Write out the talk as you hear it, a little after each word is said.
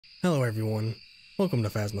Hello everyone, welcome to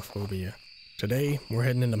Phasmophobia. Today, we're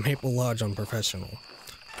heading into Maple Lodge on Professional.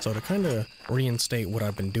 So to kinda reinstate what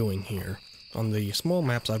I've been doing here, on the small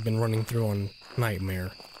maps I've been running through on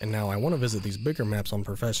Nightmare, and now I want to visit these bigger maps on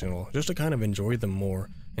Professional, just to kind of enjoy them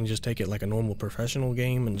more, and just take it like a normal professional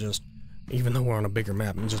game, and just, even though we're on a bigger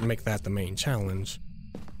map, and just make that the main challenge.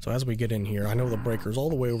 So as we get in here, I know the breaker's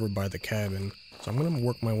all the way over by the cabin, so I'm gonna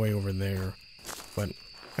work my way over there, but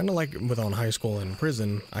kind of like with on high school and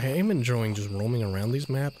prison, I am enjoying just roaming around these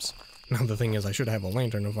maps. Now the thing is, I should have a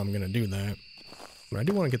lantern if I'm gonna do that. But I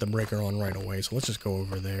do want to get the breaker on right away, so let's just go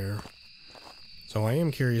over there. So I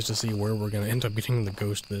am curious to see where we're gonna end up getting the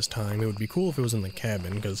ghost this time. It would be cool if it was in the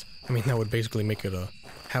cabin, because, I mean, that would basically make it a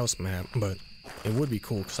house map, but it would be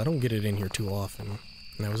cool, because I don't get it in here too often.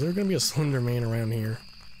 Now, is there gonna be a Slender Man around here?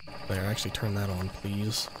 There, actually turn that on,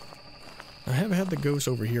 please. I have had the ghost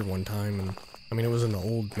over here one time, and I mean, it was in the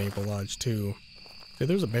old Maple Lodge, too. See,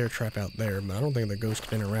 there's a bear trap out there, but I don't think the ghost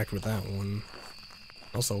can interact with that one.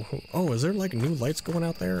 Also, oh, is there, like, new lights going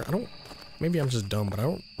out there? Maybe I'm just dumb, but I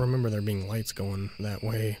don't remember there being lights going that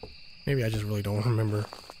way. Maybe I just really don't remember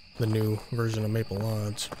the new version of Maple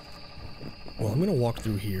Lodge. Well, I'm gonna walk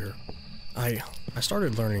through here. I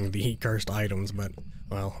started learning the cursed items, but,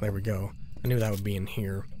 well, there we go. I knew that would be in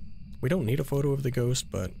here. We don't need a photo of the ghost,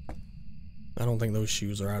 but I don't think those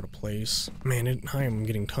shoes are out of place. Man, I am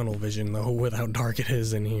getting tunnel vision, though, with how dark it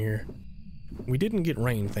is in here. We didn't get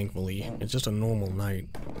rain, thankfully. It's just a normal night.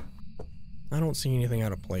 I don't see anything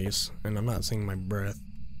out of place, and I'm not seeing my breath.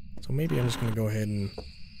 So maybe I'm just gonna go ahead and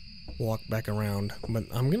walk back around. But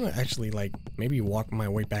I'm gonna actually, like, maybe walk my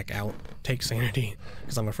way back out, take sanity,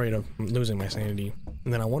 because I'm afraid of losing my sanity.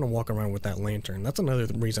 And then I want to walk around with that lantern. That's another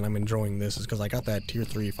reason I'm enjoying this, is because I got that tier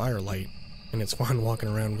 3 firelight. And it's fun walking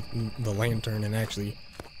around with the lantern and actually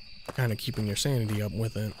kind of keeping your sanity up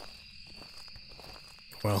with it.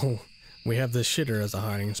 Well, we have this shitter as a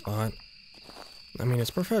hiding spot. I mean, it's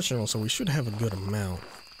professional, so we should have a good amount.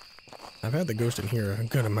 I've had the ghost in here a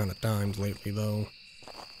good amount of times lately, though.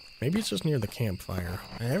 Maybe it's just near the campfire.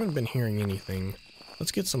 I haven't been hearing anything.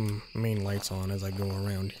 Let's get some main lights on as I go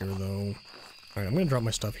around here, though. Alright, I'm gonna drop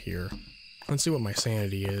my stuff here. Let's see what my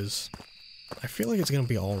sanity is. I feel like it's gonna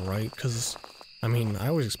be alright, because, I mean, I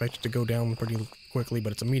always expect it to go down pretty quickly,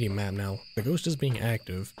 but it's a medium map now. The ghost is being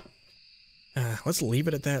active. Let's leave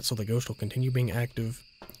it at that so the ghost will continue being active.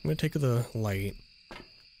 I'm gonna take the light.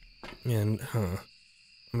 And, I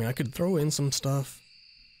mean, I could throw in some stuff.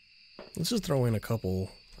 Let's just throw in a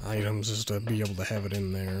couple items just to be able to have it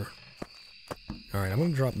in there. Alright, I'm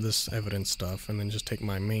gonna drop this evidence stuff and then just take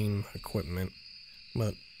my main equipment.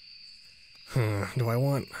 But, do I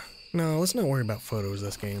want... No, let's not worry about photos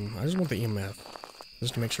this game. I just want the EMF,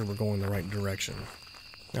 just to make sure we're going the right direction.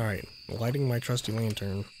 Alright, lighting my trusty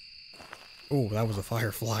lantern. Oh, that was a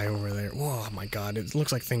firefly over there. Whoa, my god, it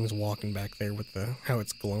looks like things walking back there with how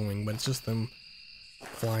it's glowing, but it's just them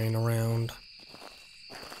flying around.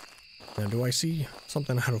 Now, do I see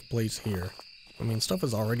something out of place here? I mean, stuff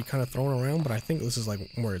is already kind of thrown around, but I think this is like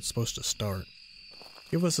where it's supposed to start.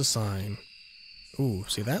 Give us a sign. Ooh,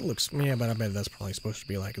 see, that looks... Yeah, but I bet that's probably supposed to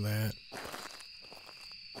be like that.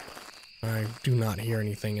 I do not hear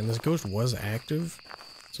anything, and this ghost was active,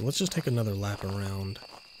 so let's just take another lap around.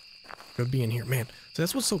 Could be in here. Man, so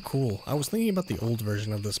that's what's so cool. I was thinking about the old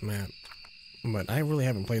version of this map, but I really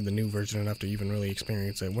haven't played the new version enough to even really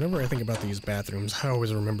experience it. Whenever I think about these bathrooms, I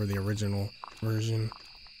always remember the original version.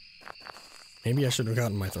 Maybe I should have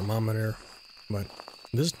gotten my thermometer, but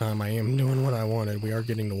this time I am doing what I wanted. We are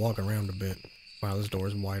getting to walk around a bit. Wow, this door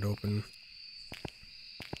is wide open.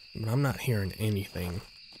 But I'm not hearing anything.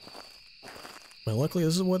 But luckily,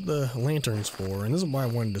 this is what the lantern's for, and this is why I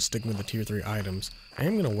wanted to stick with the tier 3 items. I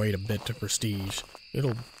am going to wait a bit to prestige.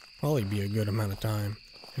 It'll probably be a good amount of time.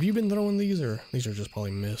 Have you been throwing these, or these are just probably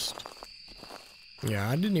missed? Yeah,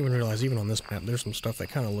 I didn't even realize even on this map there's some stuff that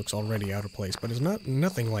kind of looks already out of place, but it's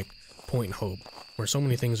nothing like Point Hope, where so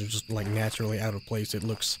many things are just like naturally out of place. It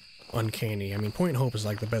looks uncanny. I mean, Point Hope is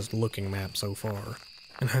like the best looking map so far,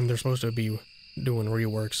 and they're supposed to be doing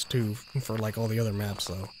reworks too for like all the other maps,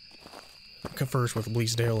 though. First with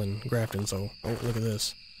Bleasdale and Grafton, so oh, look at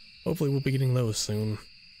this. Hopefully we'll be getting those soon.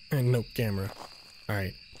 And no camera.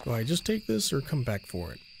 Alright, do I just take this or come back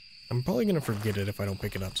for it? I'm probably gonna forget it if I don't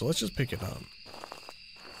pick it up, so let's just pick it up.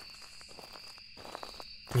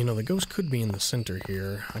 You know, the ghost could be in the center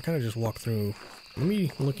here. I kind of just walk through. Let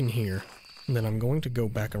me look in here, and then I'm going to go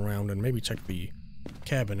back around and maybe check the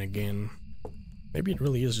cabin again. Maybe it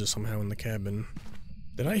really is just somehow in the cabin.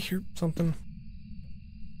 Did I hear something?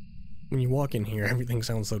 When you walk in here, everything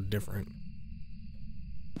sounds so different.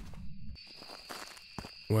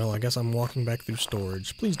 Well, I guess I'm walking back through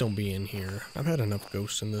storage. Please don't be in here. I've had enough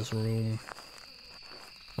ghosts in this room.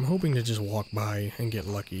 I'm hoping to just walk by and get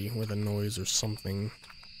lucky with a noise or something.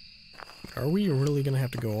 Are we really gonna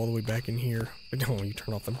have to go all the way back in here? No, you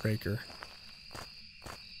turn off the breaker.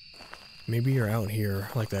 Maybe you're out here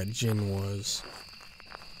like that Jinn was.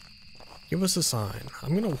 Give us a sign.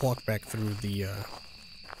 I'm gonna walk back through the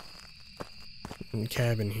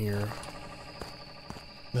cabin here.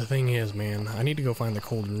 The thing is, man, I need to go find the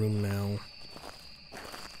cold room now.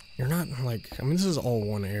 You're not like, I mean, this is all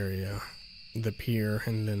one area. The pier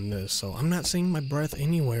and then this, so I'm not seeing my breath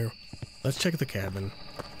anywhere. Let's check the cabin.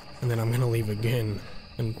 And then I'm gonna leave again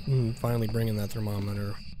and finally bring in that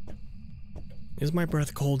thermometer. Is my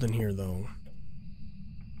breath cold in here, though?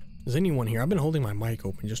 Is anyone here? I've been holding my mic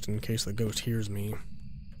open just in case the ghost hears me.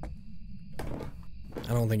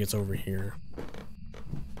 I don't think it's over here.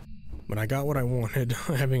 But I got what I wanted,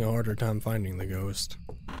 having a harder time finding the ghost.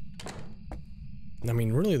 I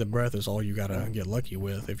mean, really the breath is all you gotta get lucky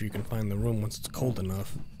with if you can find the room once it's cold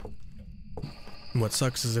enough. What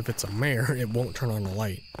sucks is if it's a mare, it won't turn on the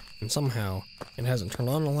light. And somehow, it hasn't turned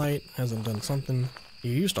on the light, hasn't done something.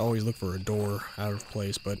 You used to always look for a door out of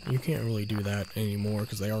place, but you can't really do that anymore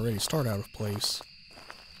because they already start out of place.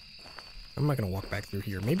 I'm not gonna walk back through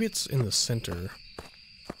here. Maybe it's in the center.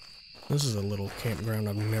 This is a little campground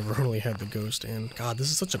I've never really had the ghost in. God,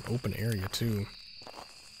 this is such an open area too.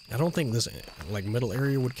 I don't think this like middle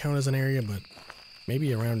area would count as an area, but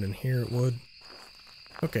maybe around in here it would.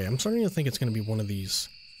 Okay, I'm starting to think it's gonna be one of these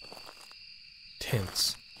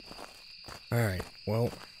tents. Alright,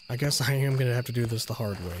 well, I guess I am gonna have to do this the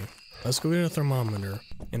hard way. Let's go get a thermometer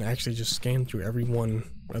and actually just scan through every one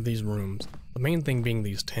of these rooms. The main thing being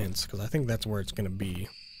these tents, because I think that's where it's gonna be.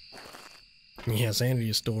 Yeah, sanity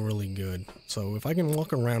is still really good. So if I can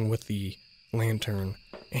walk around with the lantern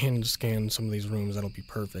and scan some of these rooms, that'll be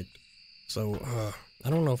perfect. So, I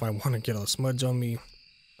don't know if I want to get a smudge on me.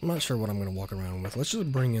 I'm not sure what I'm going to walk around with. Let's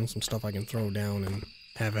just bring in some stuff I can throw down and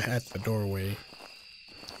have it at the doorway.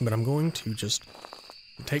 But I'm going to just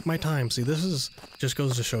take my time. See, this is just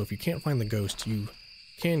goes to show if you can't find the ghost, you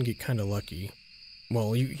can get kind of lucky.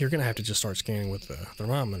 Well, you're going to have to just start scanning with the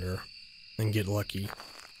thermometer and get lucky.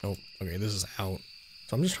 Oh, okay, this is out.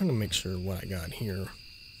 So I'm just trying to make sure what I got here.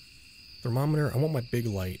 Thermometer, I want my big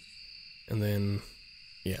light. And then,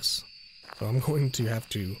 yes. So I'm going to have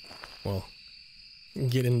to, well,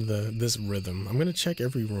 get into this rhythm. I'm going to check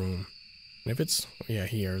every room. And if it's, yeah,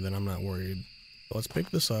 here, then I'm not worried. So let's pick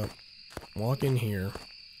this up, walk in here,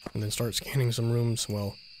 and then start scanning some rooms.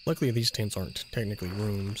 Well, luckily these tents aren't technically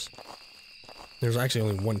rooms. There's actually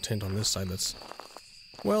only one tent on this side that's,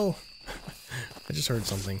 well, I just heard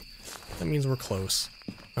something. That means we're close.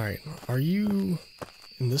 Alright, are you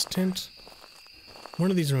in this tent?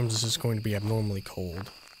 One of these rooms is just going to be abnormally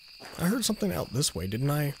cold. I heard something out this way,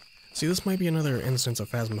 didn't I? See, this might be another instance of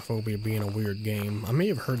Phasmophobia being a weird game. I may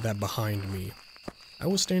have heard that behind me. I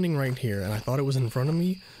was standing right here, and I thought it was in front of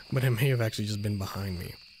me, but it may have actually just been behind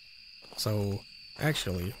me. So,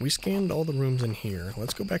 actually, we scanned all the rooms in here.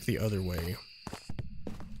 Let's go back the other way.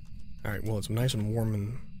 Alright, well, it's nice and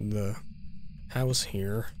warm in the house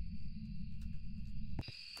here.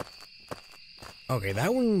 Okay,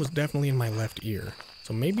 that one was definitely in my left ear.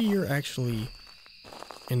 So maybe you're actually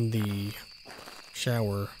in the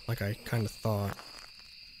shower, like I kind of thought.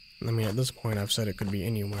 I mean, at this point, I've said it could be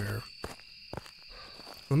anywhere.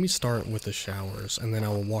 Let me start with the showers, and then I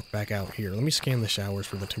will walk back out here. Let me scan the showers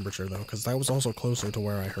for the temperature, though, because that was also closer to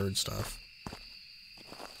where I heard stuff.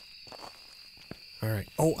 Alright.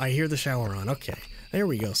 Oh, I hear the shower on. Okay. There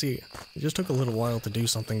we go. See, it just took a little while to do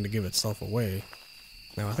something to give itself away.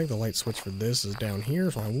 Now, I think the light switch for this is down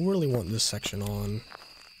here, so I really want this section on.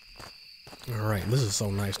 Alright, this is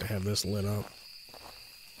so nice to have this lit up.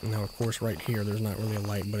 Now, of course, right here, there's not really a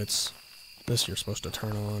light, but it's this you're supposed to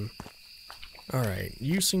turn on. Alright,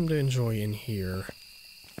 you seem to enjoy in here.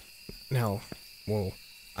 Now, whoa.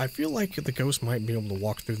 I feel like the ghost might be able to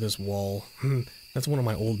walk through this wall. That's one of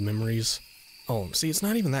my old memories. Oh, see, it's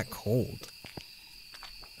not even that cold.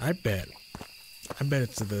 I bet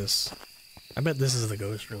it's this. I bet this is the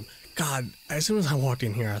ghost room. God, as soon as I walked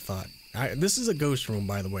in here, I thought, this is a ghost room,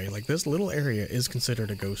 by the way. Like, this little area is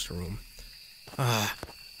considered a ghost room.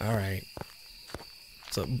 Alright.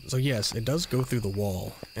 So yes, it does go through the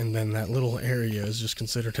wall, and then that little area is just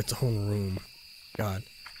considered its own room. God,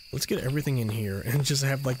 let's get everything in here and just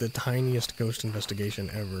have like the tiniest ghost investigation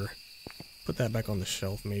ever. Put that back on the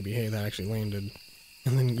shelf, maybe. Hey, that actually landed.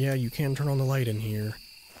 And then, yeah, you can turn on the light in here.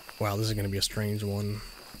 Wow, this is gonna be a strange one.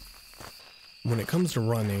 When it comes to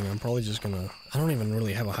running, I'm probably just gonna, I don't even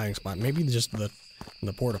really have a hiding spot. Maybe just And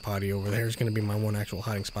the porta potty over there is going to be my one actual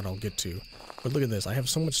hiding spot I'll get to. But look at this, I have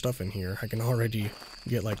so much stuff in here, I can already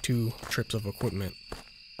get like 2 trips of equipment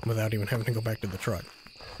without even having to go back to the truck.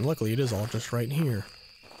 And luckily it is all just right here.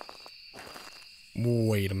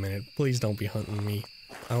 Wait a minute, please don't be hunting me.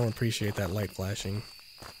 I don't appreciate that light flashing.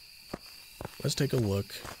 Let's take a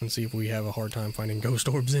look and see if we have a hard time finding ghost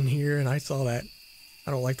orbs in here, and I saw that.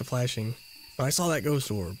 I don't like the flashing, but I saw that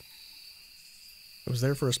ghost orb. It was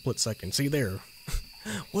there for a split second. See there.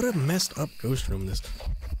 What a messed up ghost room this.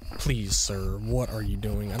 Please, sir, what are you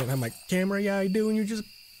doing? I don't have my camera guy doing. You just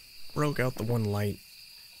broke out the one light.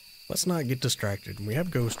 Let's not get distracted. We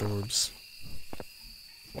have ghost orbs.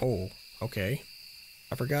 Oh, okay.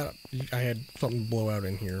 I forgot I had something blow out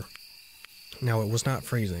in here. Now, it was not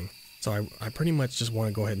freezing. So I pretty much just want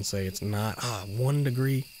to go ahead and say it's not. 1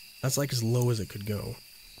 degree. That's like as low as it could go.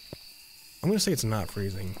 I'm going to say it's not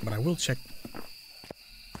freezing, but I will check.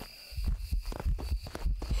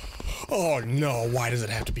 Oh no, why does it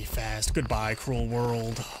have to be fast? Goodbye, cruel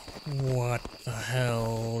world. What the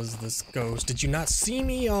hell is this ghost? Did you not see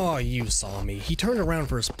me? Oh, you saw me. He turned around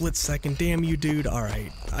for a split second. Damn you, dude.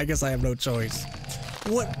 Alright, I guess I have no choice.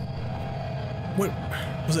 What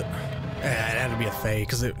was it? It had to be a Thay,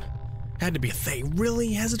 because it had to be a Thay.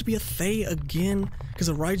 Really? Has it to be a Thay again? Because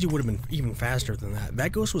the Raiju would have been even faster than that.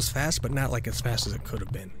 That ghost was fast, but not like as fast as it could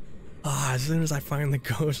have been. As soon as I find the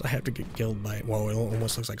ghost, I have to get killed by it. Whoa, it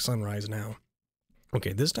almost looks like sunrise now.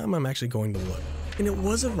 Okay, this time I'm actually going to look. And it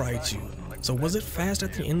was a Raiju. So was it fast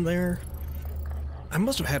at the end there? I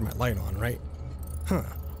must have had my light on, right? Huh.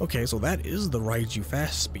 Okay, so that is the Raiju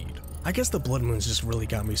fast speed. I guess the Blood Moons just really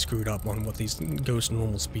got me screwed up on what these ghost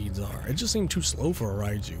normal speeds are. It just seemed too slow for a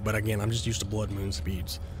Raiju, but again, I'm just used to Blood Moon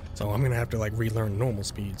speeds. So I'm gonna have to like relearn normal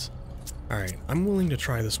speeds. Alright, I'm willing to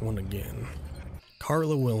try this one again.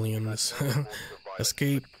 Carla Williams,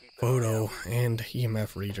 escape, photo, and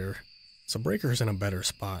EMF reader. So Breaker's in a better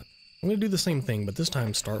spot. I'm gonna do the same thing, but this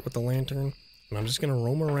time start with the lantern, and I'm just gonna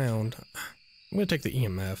roam around. I'm gonna take the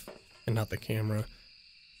EMF, and not the camera.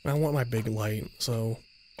 And I want my big light, so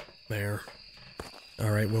there.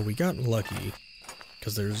 Alright, well we got lucky,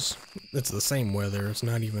 because it's the same weather, it's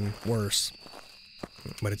not even worse.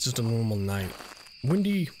 But it's just a normal night.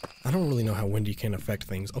 Windy, I don't really know how windy can affect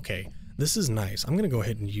things. Okay. This is nice. I'm gonna go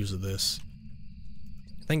ahead and use this.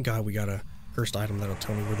 Thank God we got a cursed item that'll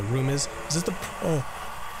tell me where the room is. Is this the...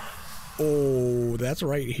 Oh, that's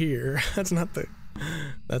right here. That's not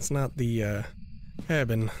the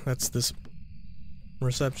cabin. That's this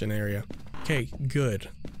reception area. Okay, good.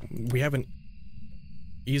 We have an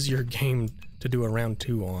easier game to do a round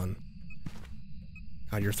 2 on.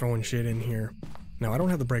 God, you're throwing shit in here. Now, I don't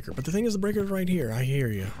have the breaker, but the thing is the breaker's right here. I hear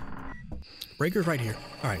you. Breaker's right here.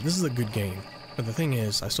 Alright, this is a good game. But the thing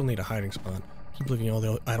is, I still need a hiding spot. Keep looking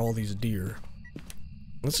at all these deer.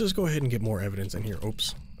 Let's just go ahead and get more evidence in here.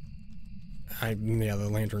 Oops. Yeah, the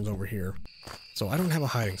lantern's over here. So I don't have a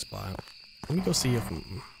hiding spot. Let me go see if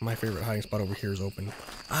my favorite hiding spot over here is open.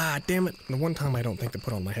 Damn it. The one time I don't think to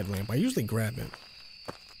put on my headlamp. I usually grab it.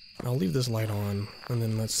 I'll leave this light on, and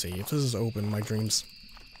then let's see. If this is open, my dreams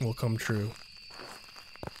will come true.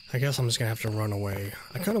 I guess I'm just gonna have to run away.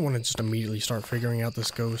 I kind of want to just immediately start figuring out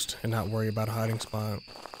this ghost and not worry about a hiding spot.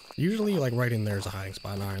 Usually, like, right in there is a hiding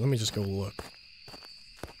spot. Alright, let me just go look.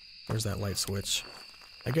 Where's that light switch?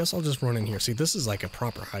 I guess I'll just run in here. See, this is like a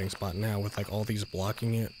proper hiding spot now with, like, all these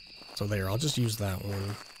blocking it. So there, I'll just use that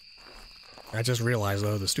one. I just realized,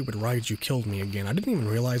 though, the stupid Raiju killed me again. I didn't even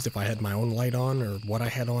realize if I had my own light on or what I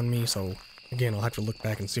had on me, so, again, I'll have to look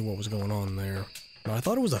back and see what was going on there. No, I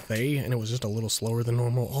thought it was a Thay, and it was just a little slower than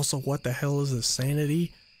normal. Also, what the hell is this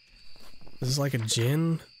sanity? Is this like a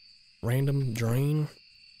Jinn? Random drain?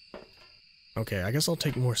 Okay, I guess I'll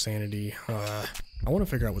take more sanity. I want to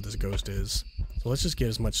figure out what this ghost is. So let's just get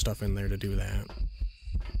as much stuff in there to do that.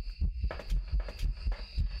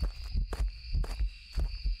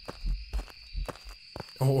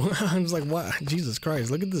 Oh, I was like, what? Jesus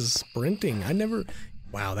Christ, look at this sprinting.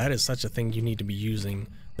 Wow, that is such a thing you need to be using.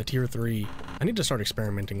 The tier 3. I need to start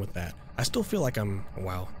experimenting with that. I still feel like I'm,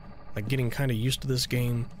 like getting kind of used to this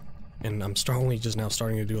game. And I'm only just now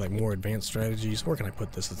starting to do like more advanced strategies. Where can I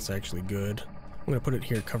put this that's actually good? I'm going to put it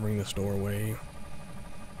here covering this doorway.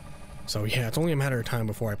 So yeah, it's only a matter of time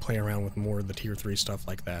before I play around with more of the tier 3 stuff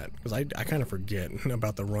like that. Because I kind of forget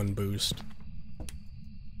about the run boost.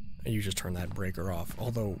 You just turned that breaker off.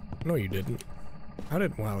 Although, no you didn't.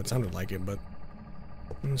 Wow, it sounded like it, but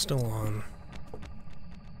it's still on.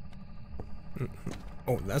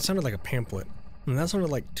 Oh, that sounded like a pamphlet. And that sounded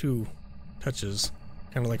like 2 touches.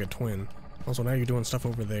 Kind of like a twin. Also, now you're doing stuff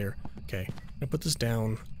over there. Okay, I'm gonna put this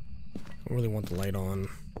down. I don't really want the light on.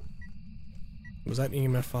 Was that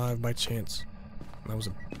EMF 5 by chance? That was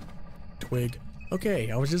a twig.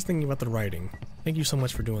 Okay, I was just thinking about the writing. Thank you so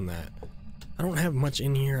much for doing that. I don't have much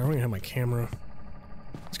in here. I don't even have my camera.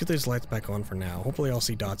 Let's get these lights back on for now. Hopefully I'll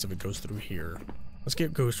see dots if it goes through here. Let's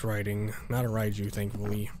get ghost writing. Not a Raiju,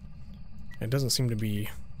 thankfully. It doesn't seem to be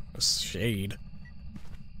a shade.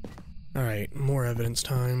 Alright, more evidence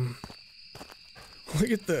time.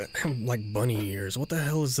 Look at the, like, bunny ears. What the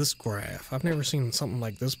hell is this graph? I've never seen something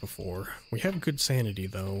like this before. We have good sanity,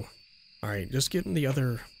 though. Alright, just getting the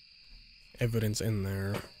other evidence in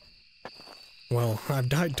there. Well, I've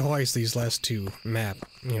died twice these last two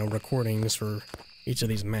recordings for each of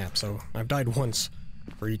these maps, so I've died once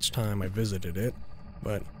for each time I visited it,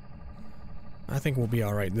 but I think we'll be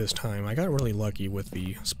alright this time. I got really lucky with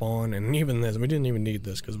the spawn, and even this, we didn't even need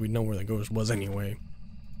this because we know where the ghost was anyway.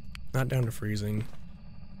 Not down to freezing.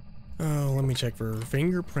 Oh, let me check for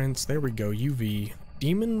fingerprints. There we go, UV.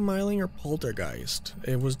 Demon, Myling, or Poltergeist?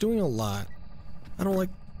 It was doing a lot. I don't like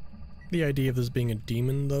the idea of this being a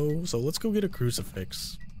demon though, so let's go get a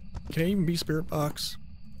crucifix. Can it even be spirit box?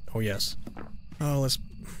 Oh yes. Oh,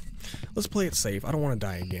 let's play it safe. I don't want to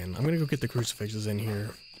die again. I'm gonna go get the crucifixes in here,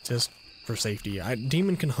 just for safety.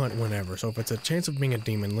 Demon can hunt whenever, so if it's a chance of being a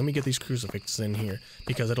demon, let me get these crucifixes in here,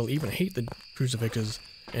 because it'll even hate the crucifixes,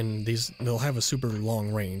 and they'll have a super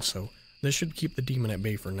long range, so this should keep the demon at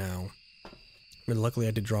bay for now. But luckily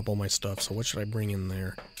I did drop all my stuff, so what should I bring in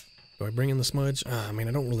there? Do I bring in the smudge? I mean,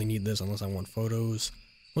 I don't really need this unless I want photos.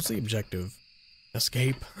 What's the objective?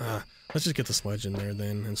 Escape? Let's just get the smudge in there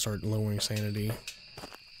then and start lowering sanity.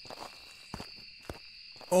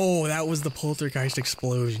 Oh, that was the poltergeist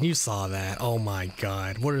explosion. You saw that. Oh my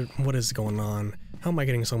god. What is going on? How am I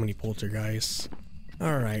getting so many poltergeists?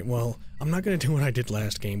 Alright, well, I'm not gonna do what I did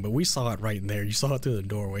last game, but we saw it right there. You saw it through the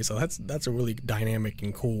doorway, so that's a really dynamic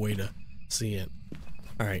and cool way to see it.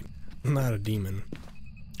 Alright, I'm not a demon.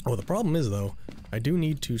 Oh, the problem is, though, I do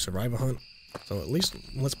need to survive a hunt, so at least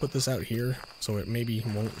let's put this out here, so it maybe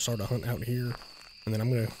won't start a hunt out here, and then I'm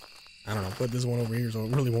gonna, I don't know, put this one over here so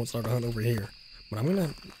it really won't start a hunt over here. But I'm gonna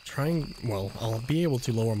try and, well, I'll be able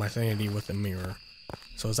to lower my sanity with the mirror.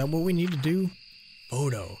 So is that what we need to do?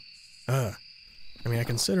 Photo. I mean, I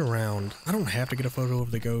can sit around. I don't have to get a photo of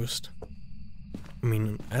the ghost. I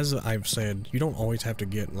mean, as I've said, you don't always have to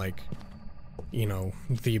get, like, you know,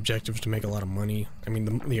 the objectives to make a lot of money. I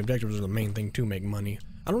mean, the objectives are the main thing to make money.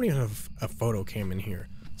 I don't even have a photo cam in here.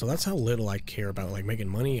 So that's how little I care about, like, making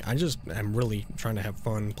money. I just am really trying to have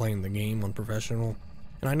fun playing the game on professional.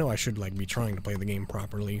 And I know I should, like, be trying to play the game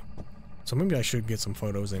properly. So maybe I should get some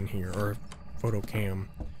photos in here, or photo cam.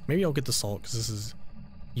 Maybe I'll get the salt, because this is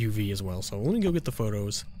UV as well. So let me go get the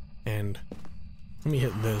photos, and let me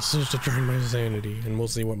hit this just to drain my sanity, and we'll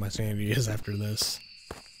see what my sanity is after this.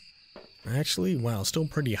 Actually, wow, still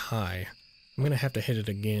pretty high. I'm gonna have to hit it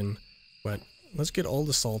again, but let's get all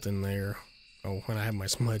the salt in there. Oh, and I have my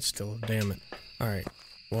smudge still, damn it. Alright,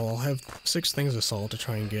 well, I'll have 6 things of salt to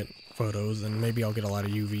try and get photos, and maybe I'll get a lot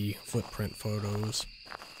of UV footprint photos.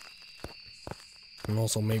 And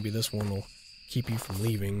also maybe this one will keep you from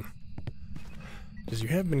leaving, because you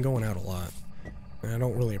have been going out a lot, and I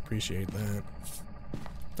don't really appreciate that.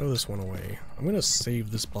 Throw this one away. I'm gonna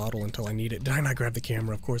save this bottle until I need it. Did I not grab the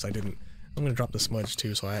camera? Of course I didn't. I'm gonna drop the smudge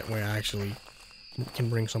too, so that way I actually can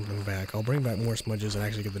bring something back. I'll bring back more smudges and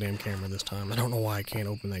actually get the damn camera this time. I don't know why I can't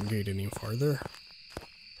open that gate any farther.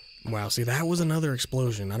 Wow, see, that was another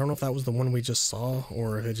explosion. I don't know if that was the one we just saw,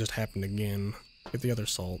 or if it just happened again. Get the other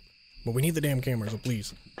salt. But we need the damn camera, so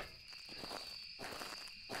please.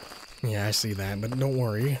 Yeah, I see that, but don't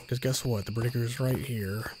worry, because guess what? The breaker's right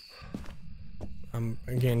here. I'm,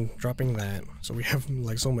 again, dropping that, so we have,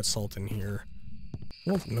 like, so much salt in here.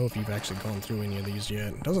 I don't know if you've actually gone through any of these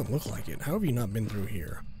yet. It doesn't look like it. How have you not been through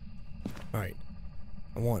here? Alright.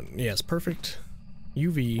 I want, yes, perfect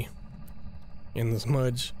UV in the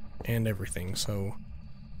smudge and everything, so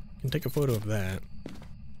I can take a photo of that.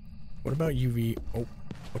 What about UV? Oh,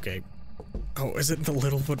 okay. Oh, is it the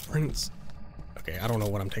little footprints? Okay, I don't know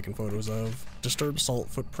what I'm taking photos of. Disturbed salt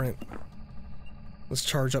footprint. Let's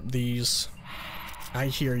charge up these. I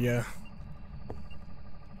hear ya.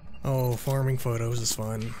 Oh, farming photos is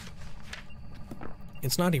fun.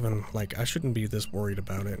 It's not even, like, I shouldn't be this worried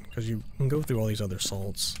about it, because you can go through all these other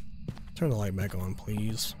salts. Turn the light back on,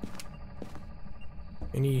 please.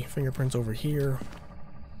 Any fingerprints over here?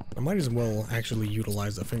 I might as well actually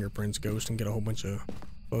utilize the fingerprints ghost and get a whole bunch of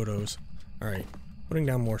photos. Alright, putting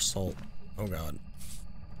down more salt. Oh god.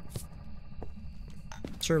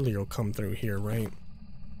 Surely you'll come through here, right?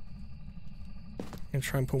 I'm gonna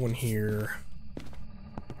try and put one here.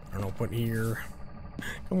 I don't know, put here.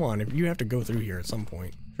 Come on, if you have to go through here at some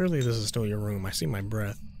point. Surely this is still your room. I see my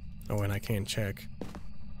breath. Oh, and I can't check.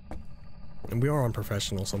 And we are on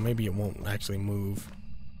professional, so maybe it won't actually move.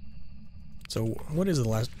 So, what is the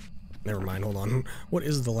last... Never mind, hold on. What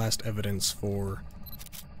is the last evidence for...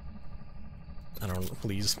 I don't know,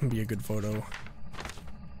 please, be a good photo.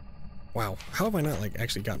 Wow, how have I not, like,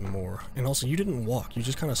 actually gotten more? And also, you didn't walk, you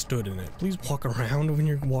just kind of stood in it. Please walk around when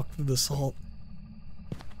you walk through the salt.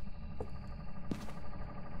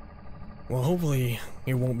 Well, hopefully,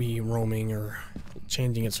 it won't be roaming or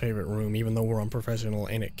changing its favorite room, even though we're on professional,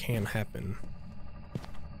 and it can happen.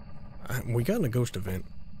 We got in a ghost event.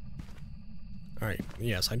 Alright,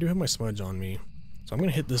 yes, I do have my smudge on me. So I'm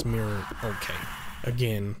gonna hit this mirror, okay,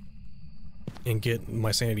 again, and get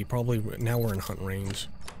my sanity. Probably, now we're in hunt range.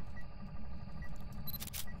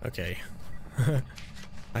 Okay.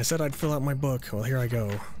 I said I'd fill out my book. Well, here I go.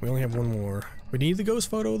 We only have one more. We need the ghost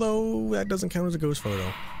photo, though. That doesn't count as a ghost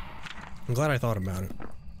photo. I'm glad I thought about it.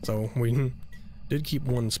 So, we did keep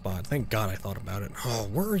one spot. Thank God I thought about it. Oh,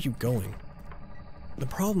 where are you going? The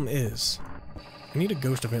problem is, I need a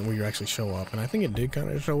ghost event where you actually show up, and I think it did kind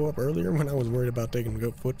of show up earlier when I was worried about taking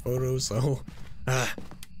foot photos, so...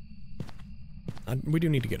 we do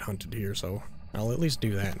need to get hunted here, so I'll at least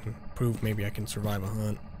do that and prove maybe I can survive a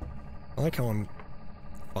hunt. I like how I'm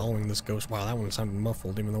following this ghost. Wow, that one sounded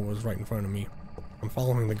muffled even though it was right in front of me. I'm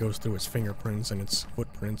following the ghost through its fingerprints and its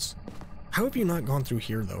footprints. How have you not gone through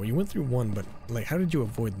here, though? You went through one, but, like, how did you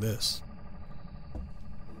avoid this?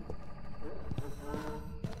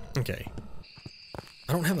 Okay.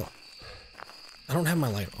 I don't have my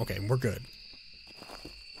light. Okay, we're good.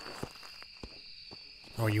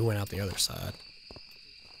 Oh, you went out the other side.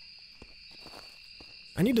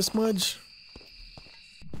 I need to smudge.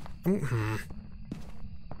 Do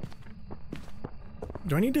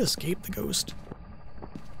I need to escape the ghost?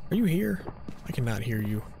 Are you here? I cannot hear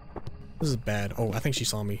you. This is bad. Oh, I think she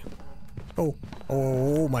saw me.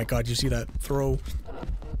 Oh my God, you see that throw?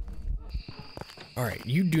 Alright,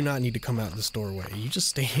 you do not need to come out this doorway. You just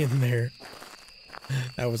stay in there.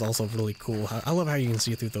 That was also really cool. I love how you can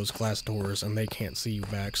see through those glass doors and they can't see you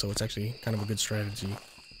back, so it's actually kind of a good strategy.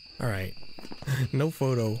 Alright. No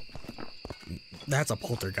photo. That's a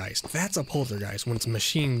poltergeist. That's a poltergeist when it's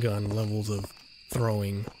machine gun levels of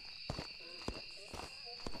throwing.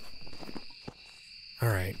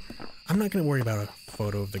 Alright. I'm not gonna worry about a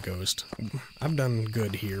photo of the ghost. I've done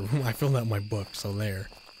good here. I filled out my book, so there.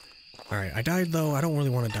 Alright, I died though. I don't really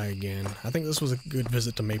want to die again. I think this was a good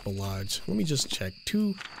visit to Maple Lodge. Let me just check.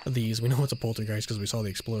 2 of these. We know it's a poltergeist because we saw the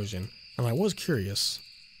explosion. And I was curious.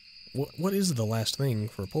 What is the last thing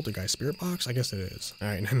for a poltergeist? Spirit box? I guess it is.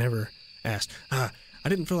 Alright, I never asked. I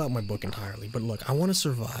didn't fill out my book entirely, but look, I want to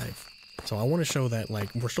survive. So I want to show that,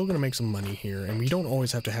 like, we're still going to make some money here, and we don't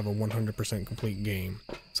always have to have a 100% complete game.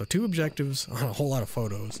 So 2 objectives on a whole lot of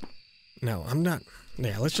photos. Now, I'm not...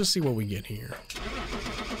 Yeah, let's just see what we get here.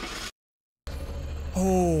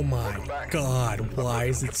 Oh my God, why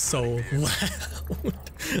is it so loud?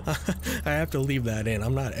 I have to leave that in.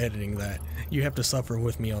 I'm not editing that. You have to suffer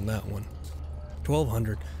with me on that one.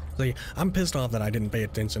 1200. See, I'm pissed off that I didn't pay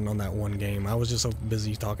attention on that one game. I was just so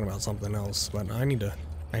busy talking about something else, but I need to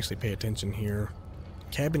actually pay attention here.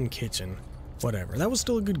 Cabin kitchen. Whatever. That was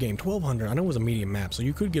still a good game. 1200. I know it was a medium map, so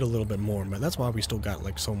you could get a little bit more, but that's why we still got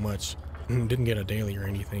like so much. Didn't get a daily or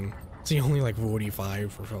anything. See, only like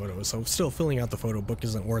 45 for photos, so still filling out the photo book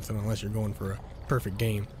isn't worth it unless you're going for a perfect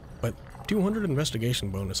game. But 200 investigation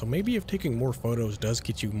bonus, so maybe if taking more photos does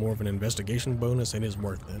get you more of an investigation bonus, it is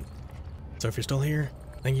worth it. So if you're still here,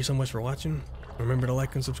 thank you so much for watching. Remember to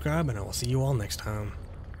like and subscribe, and I will see you all next time.